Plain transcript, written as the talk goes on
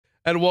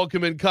And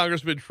welcome in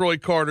Congressman Troy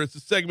Carter. It's a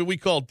segment we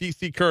call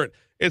DC Current.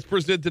 It's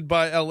presented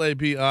by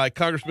LABI.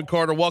 Congressman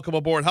Carter, welcome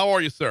aboard. How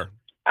are you, sir?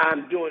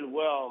 I'm doing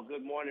well.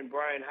 Good morning,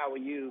 Brian. How are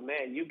you?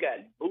 Man, you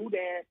got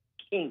Boudin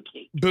King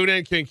Cake.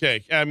 Boudin King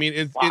Cake. I mean,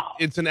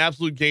 it's an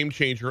absolute game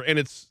changer. And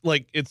it's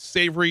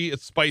savory,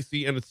 it's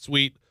spicy, and it's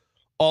sweet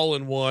all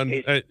in one.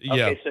 Yeah.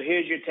 Okay, so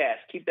here's your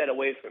task. Keep that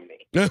away from me.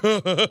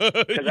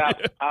 Because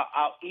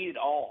I'll eat it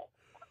all.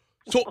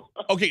 So,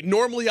 okay,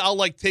 normally I'll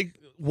take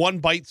one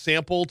bite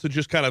sample to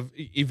just kind of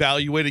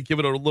evaluate it, give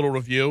it a little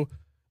review.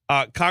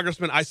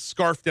 Congressman, I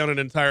scarfed down an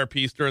entire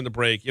piece during the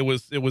break. It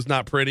was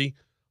not pretty.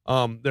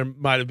 There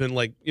might have been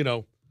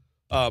little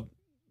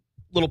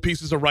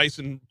pieces of rice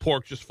and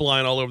pork just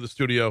flying all over the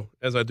studio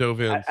as I dove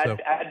in.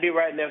 I'd be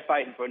right there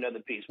fighting for another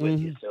piece with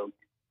you. So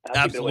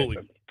absolutely. Keep it away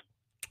from me.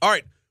 All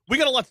right, we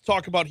got a lot to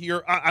talk about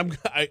here.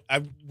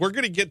 We're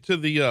going to get to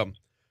the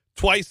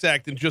Twice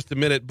Act in just a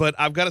minute, but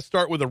I've got to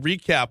start with a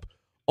recap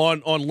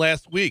on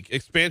last week,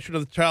 expansion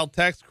of the child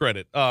tax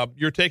credit.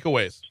 Your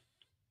takeaways?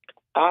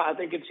 I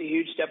think it's a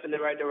huge step in the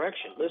right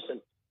direction.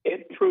 Listen,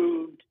 it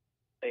proved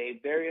a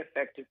very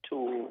effective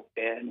tool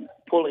in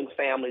pulling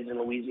families in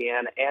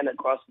Louisiana and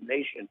across the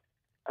nation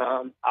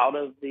out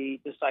of the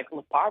cycle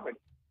of poverty.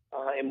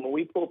 And when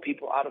we pull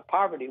people out of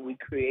poverty, we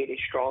create a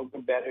stronger,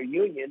 better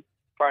union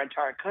for our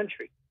entire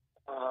country.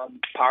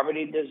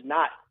 Poverty is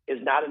not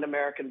an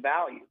American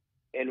value.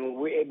 And when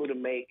we're able to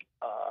make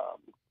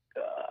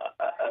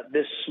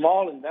this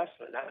small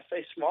investment, I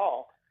say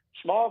small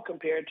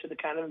compared to the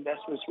kind of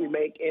investments we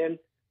make in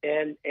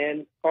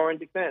foreign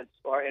defense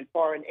or in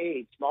foreign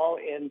aid, small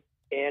in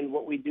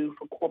what we do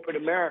for corporate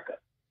America.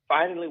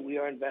 Finally, we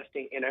are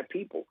investing in our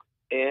people,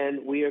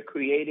 and we are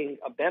creating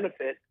a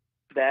benefit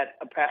that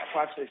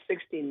approximately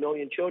 16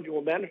 million children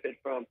will benefit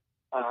from.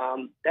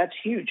 That's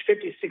huge,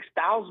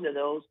 56,000 of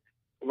those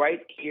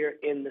right here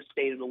in the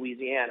state of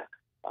Louisiana.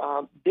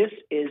 This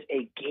is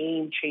a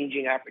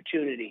game-changing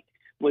opportunity.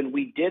 When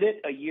we did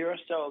it a year or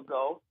so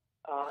ago,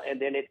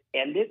 and then it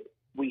ended,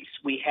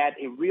 we had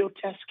a real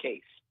test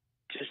case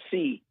to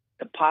see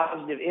the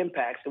positive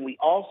impacts, and we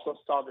also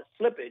saw the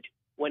slippage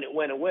when it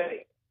went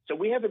away. So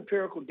we have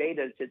empirical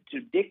data to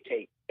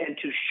dictate and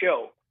to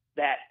show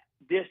that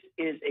this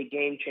is a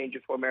game changer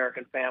for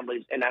American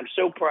families, and I'm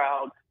so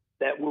proud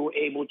that we were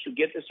able to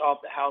get this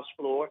off the House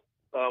floor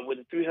with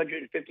a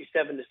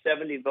 357 to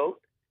 70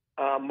 vote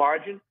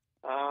margin,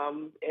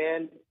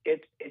 and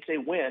it's a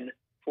win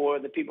for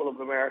the people of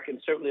America,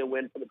 and certainly a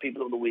win for the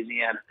people of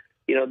Louisiana.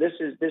 You know, this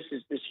is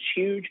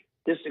huge.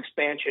 This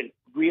expansion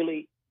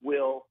really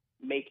will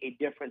make a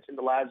difference in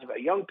the lives of our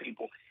young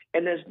people.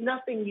 And there's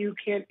nothing you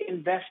can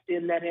invest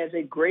in that has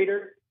a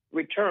greater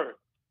return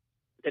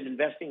than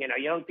investing in our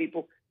young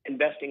people,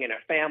 investing in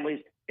our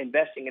families,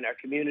 investing in our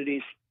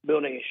communities.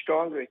 Building a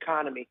stronger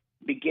economy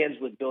begins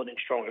with building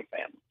stronger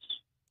families.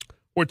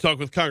 We're talking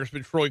with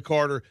Congressman Troy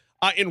Carter.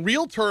 In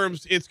real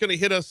terms, it's going to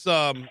hit us,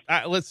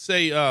 let's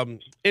say,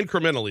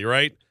 incrementally,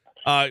 right?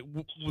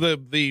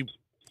 The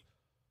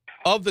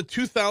of the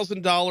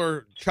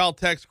 $2,000 child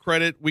tax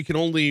credit, we can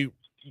only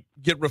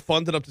get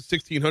refunded up to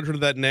 $1,600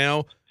 of that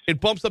now. It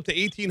bumps up to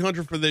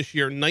 $1,800 for this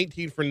year,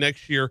 $1,900 for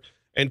next year,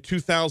 and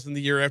 $2,000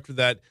 the year after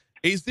that.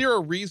 Is there a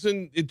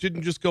reason it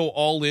didn't just go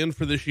all in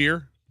for this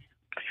year?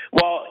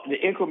 Well, the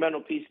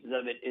incremental pieces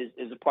of it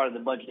is a part of the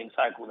budgeting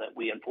cycle that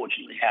we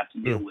unfortunately have to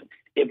deal with.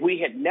 If we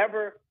had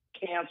never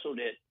canceled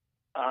it,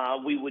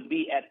 we would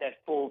be at that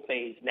full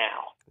phase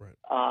now. Right.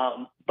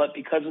 But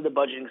because of the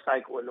budgeting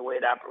cycle and the way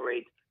it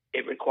operates,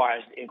 it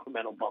requires the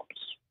incremental bumps.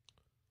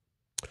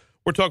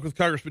 We're talking with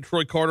Congressman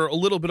Troy Carter a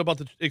little bit about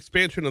the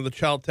expansion of the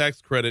child tax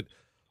credit.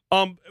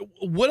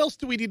 What else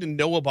do we need to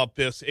know about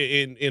this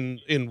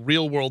in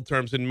real world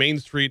terms, in Main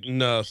Street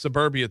and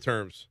suburbia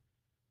terms?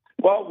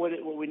 Well, what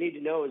we need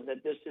to know is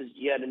that this is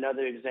yet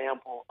another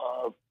example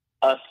of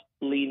us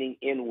leaning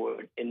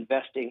inward,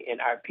 investing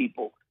in our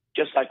people,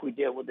 just like we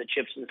did with the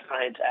CHIPS and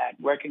Science Act,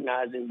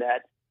 recognizing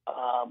that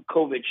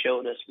COVID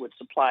showed us with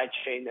supply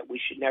chain that we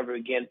should never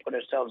again put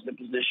ourselves in a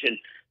position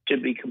to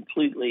be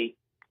completely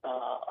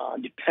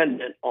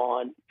dependent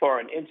on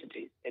foreign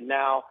entities. And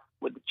now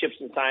with the CHIPS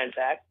and Science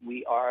Act,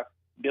 we are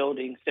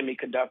building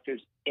semiconductors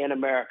in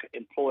America,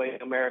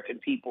 employing American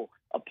people,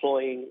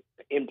 employing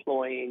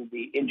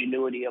the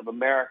ingenuity of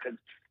Americans,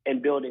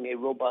 and building a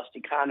robust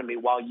economy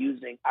while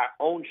using our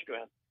own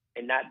strength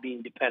and not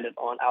being dependent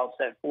on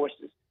outside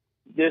forces.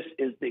 This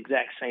is the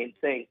exact same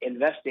thing.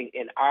 Investing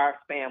in our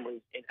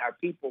families and our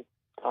people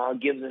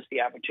gives us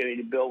the opportunity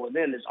to build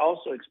within. This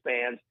also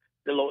expands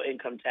the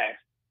low-income tax,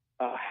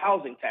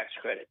 housing tax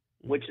credit,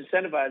 which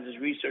incentivizes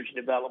research and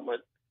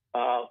development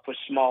for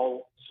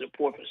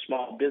support for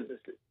small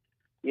businesses.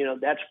 You know,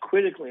 that's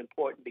critically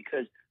important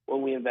because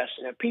when we invest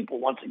in our people,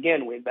 once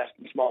again, we invest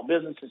in small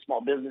businesses.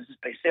 Small businesses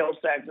pay sales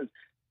taxes.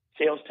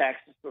 Sales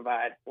taxes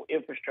provide for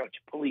infrastructure,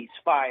 police,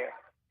 fire,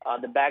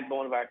 the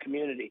backbone of our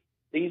community.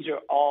 These are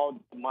all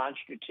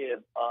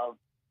demonstrative of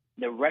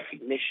the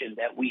recognition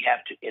that we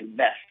have to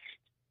invest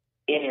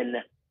in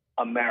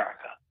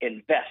America,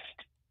 invest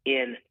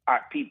in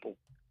our people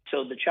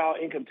So the child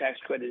income tax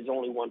credit is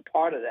only one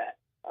part of that.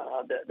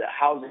 The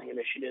housing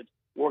initiative,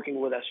 working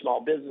with our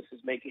small businesses,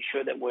 making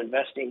sure that we're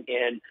investing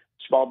in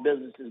small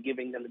businesses,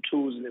 giving them the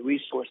tools and the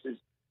resources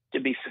to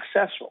be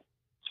successful.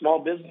 Small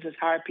businesses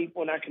hire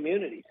people in our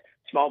communities.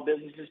 Small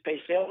businesses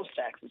pay sales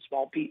taxes.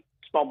 Small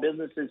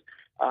businesses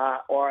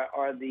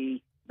are the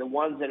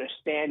ones that are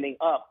standing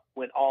up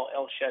when all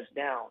else shuts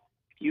down.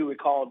 If you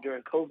recall,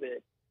 during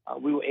COVID,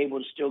 we were able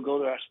to still go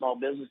to our small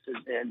businesses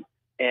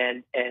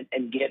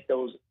and get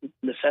those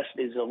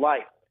necessities of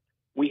life.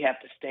 We have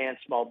to stand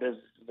small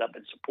businesses up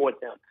and support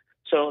them.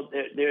 So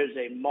there's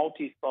a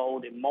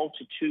multifold and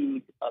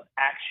multitude of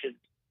actions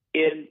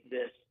in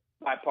this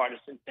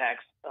bipartisan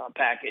tax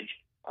package.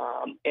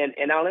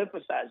 And I'll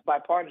emphasize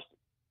bipartisan,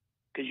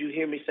 because you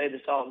hear me say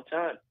this all the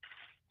time.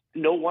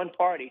 No one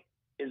party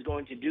is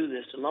going to do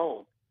this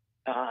alone.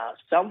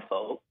 Some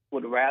folk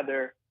would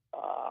rather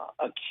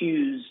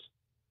accuse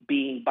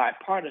being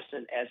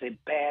bipartisan as a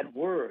bad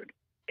word.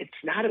 It's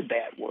not a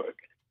bad word.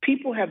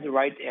 People have the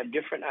right to have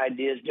different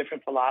ideas,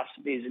 different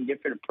philosophies, and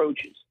different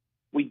approaches.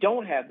 We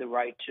don't have the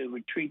right to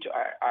retreat to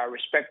our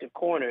respective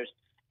corners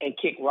and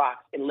kick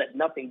rocks and let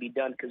nothing be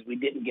done because we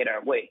didn't get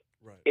our way.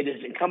 Right. It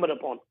is incumbent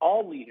upon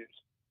all leaders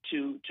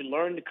to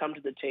learn to come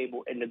to the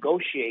table and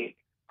negotiate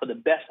for the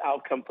best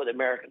outcome for the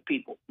American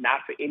people,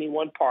 not for any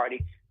one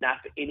party, not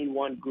for any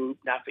one group,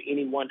 not for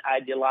any one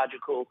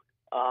ideological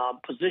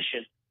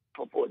position,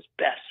 but for what's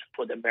best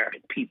for the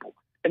American people.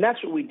 And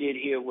that's what we did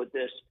here with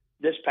this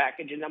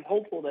package, and I'm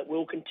hopeful that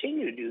we'll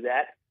continue to do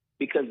that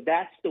because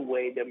that's the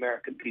way the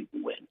American people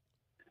win.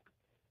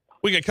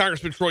 We got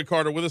Congressman Troy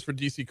Carter with us for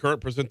DC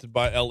Current, presented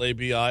by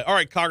LABI. All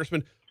right,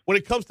 Congressman, when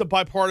it comes to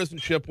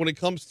bipartisanship, when it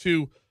comes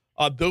to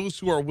those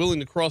who are willing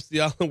to cross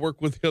the aisle and work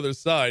with the other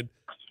side,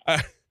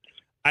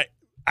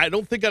 I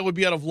don't think I would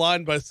be out of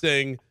line by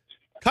saying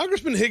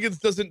Congressman Higgins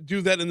doesn't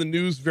do that in the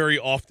news very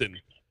often.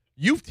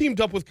 You've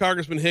teamed up with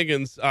Congressman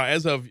Higgins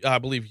as of, I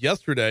believe,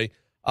 yesterday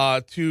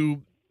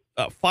to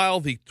file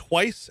the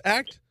Twice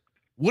Act.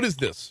 What is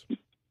this?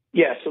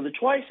 Yeah, so the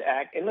Twice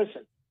Act, and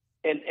listen,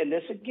 and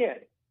this again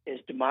is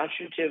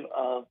demonstrative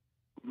of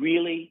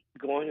really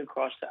going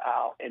across the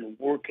aisle and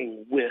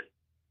working with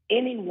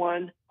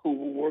anyone who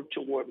will work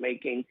toward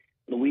making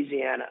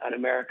Louisiana and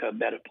America a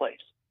better place.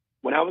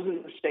 When I was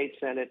in the state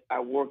Senate, I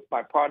worked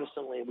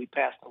bipartisanly, and we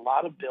passed a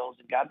lot of bills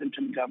and got them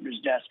to the governor's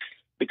desk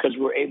because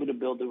we were able to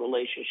build the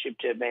relationship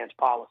to advance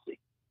policy.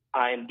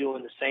 I am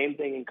doing the same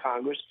thing in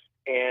Congress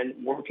and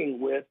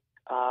working with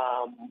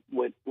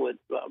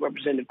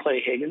Representative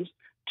Clay Higgins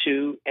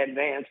to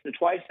advance the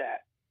Twice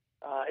Act.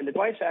 And the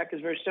Twice Act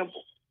is very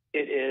simple.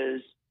 It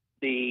is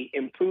the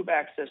Improve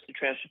Access to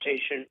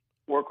Transportation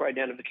Worker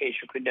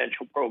Identification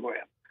Credential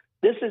Program.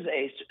 This is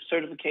a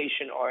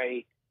certification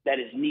that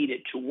is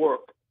needed to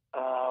work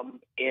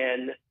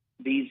in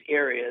these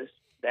areas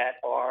that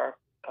are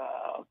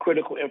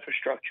critical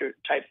infrastructure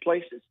type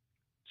places.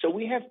 So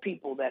we have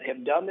people that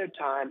have done their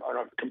time or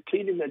are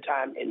completing their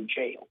time in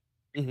jail.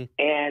 Mm-hmm.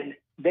 And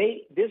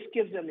this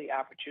gives them the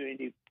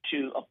opportunity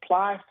to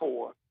apply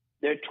for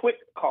their TWIC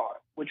card,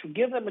 which will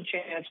give them a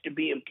chance to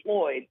be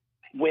employed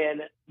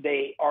when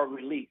they are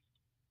released.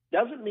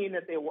 Doesn't mean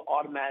that they will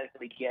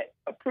automatically get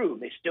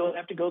approved. They still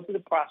have to go through the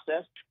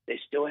process. They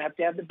still have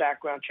to have the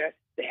background check.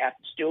 They have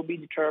to still be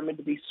determined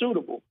to be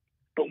suitable.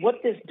 But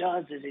what this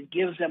does is it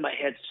gives them a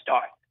head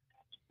start.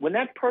 When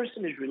that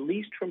person is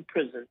released from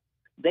prison,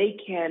 they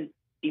can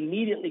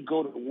immediately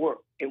go to work.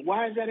 And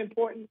why is that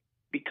important?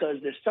 Because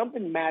there's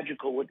something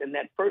magical within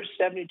that first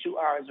 72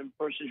 hours of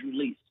a person's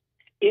release.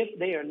 If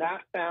they are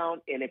not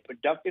found in a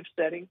productive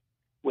setting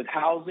with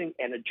housing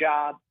and a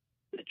job,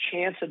 the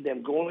chance of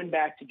them going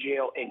back to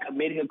jail and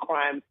committing a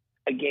crime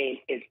again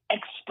is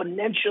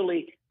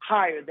exponentially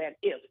higher than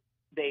if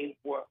they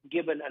were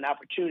given an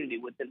opportunity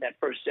within that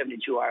first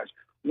 72 hours.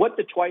 What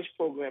the Twice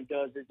program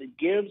does is it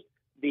gives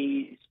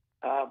these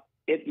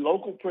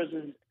local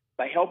prisons,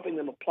 by helping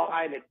them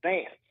apply in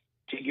advance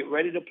to get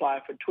ready to apply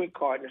for TWIC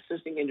card and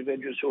assisting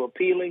individuals who are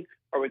appealing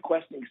or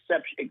requesting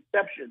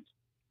exceptions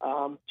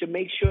to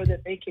make sure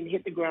that they can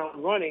hit the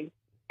ground running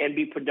and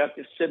be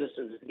productive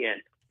citizens again.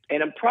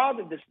 And I'm proud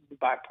that this is a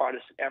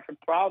bipartisan effort,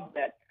 proud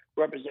that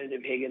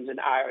Representative Higgins and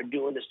I are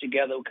doing this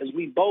together because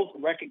we both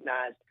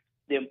recognize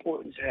the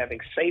importance of having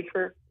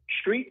safer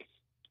streets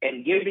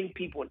and giving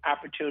people an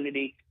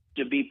opportunity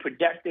to be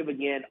productive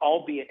again,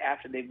 albeit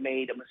after they've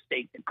made a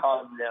mistake that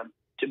caused them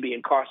to be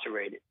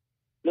incarcerated.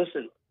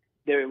 Listen,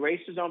 there are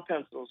erasers on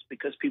pencils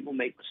because people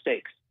make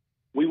mistakes.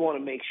 We want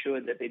to make sure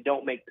that they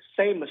don't make the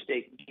same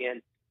mistake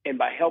again, and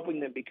by helping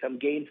them become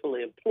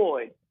gainfully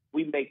employed,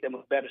 we make them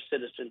a better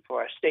citizen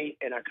for our state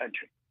and our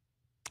country.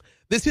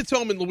 This hits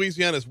home in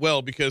Louisiana as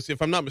well, because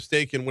if I'm not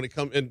mistaken, when it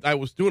comes, and I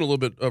was doing a little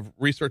bit of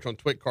research on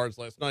TWIC cards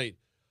last night,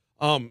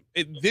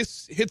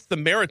 this hits the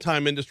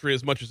maritime industry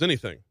as much as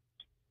anything.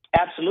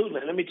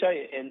 Absolutely. Let me tell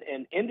you,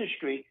 in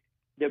industry,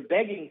 they're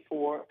begging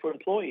for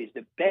employees.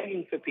 They're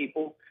begging for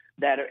people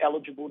that are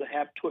eligible to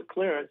have TWIC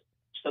clearance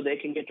so they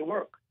can get to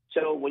work.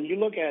 So when you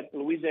look at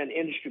Louisiana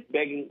industry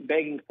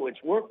begging for its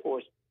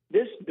workforce,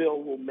 This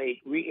bill will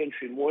make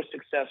reentry more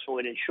successful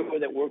and ensure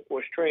that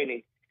workforce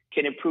training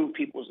can improve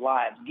people's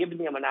lives, giving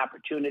them an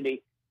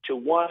opportunity to,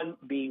 one,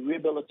 be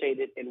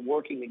rehabilitated and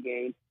working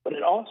again, but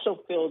it also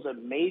fills a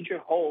major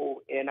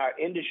hole in our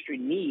industry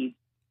needs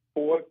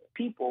for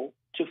people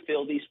to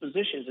fill these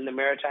positions in the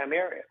maritime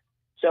area.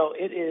 So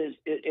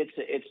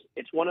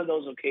it's one of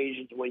those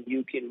occasions when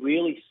you can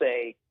really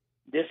say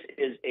this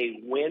is a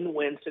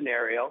win-win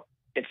scenario.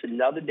 It's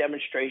another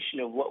demonstration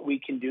of what we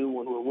can do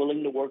when we're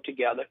willing to work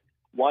together.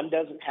 One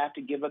doesn't have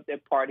to give up their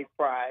party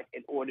pride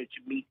in order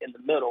to meet in the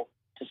middle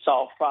to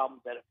solve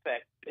problems that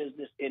affect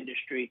business,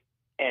 industry,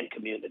 and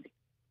community.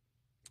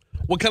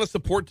 What kind of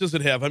support does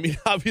it have? I mean,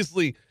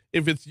 obviously,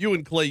 if it's you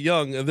and Clay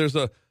Young, there's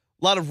a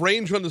lot of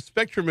range on the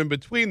spectrum in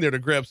between there to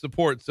grab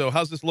support. So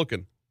how's this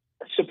looking?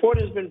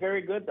 Support has been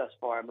very good thus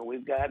far. I mean,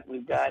 we've got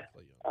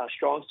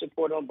strong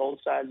support on both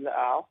sides of the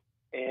aisle,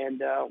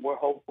 and we're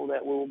hopeful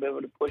that we will be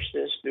able to push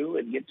this through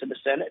and get to the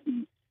Senate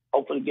and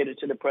hopefully get it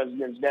to the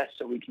president's desk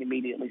so we can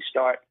immediately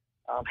start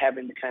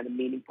having the kind of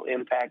meaningful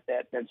impact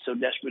that's so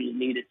desperately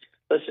needed.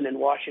 Listen, in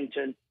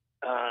Washington,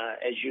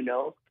 as you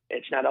know,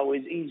 it's not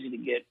always easy to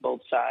get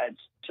both sides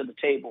to the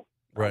table.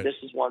 Right. This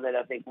is one that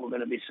I think we're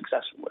going to be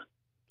successful with.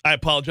 I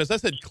apologize. I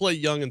said Clay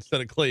Young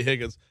instead of Clay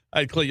Higgins.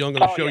 I had Clay Young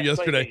on the show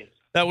yesterday.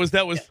 That was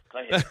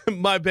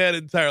my bad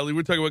entirely.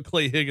 We're talking about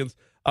Clay Higgins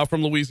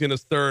from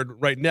Louisiana's 3rd.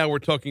 Right now we're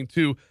talking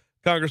to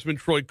Congressman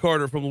Troy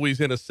Carter from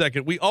Louisiana's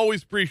 2nd. We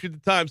always appreciate the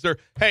time, sir.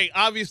 Hey,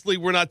 obviously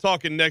we're not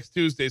talking next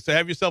Tuesday, so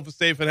have yourself a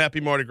safe and happy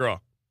Mardi Gras.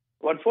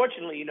 Well,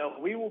 unfortunately,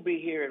 we will be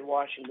here in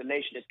Washington, the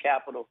nation's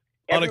capital.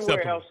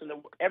 Everywhere else in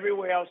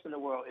the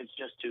world, it's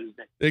just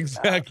Tuesday.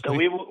 Exactly. So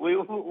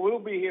we'll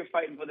be here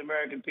fighting for the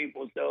American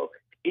people. So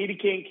eat a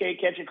king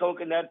cake, catch a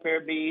coconut, pair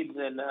of beads,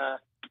 and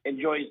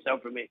enjoy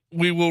yourself for me.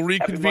 We will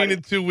reconvene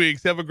in 2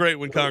 weeks. Have a great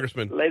one,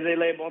 Congressman.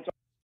 Laissez-les, bon temps.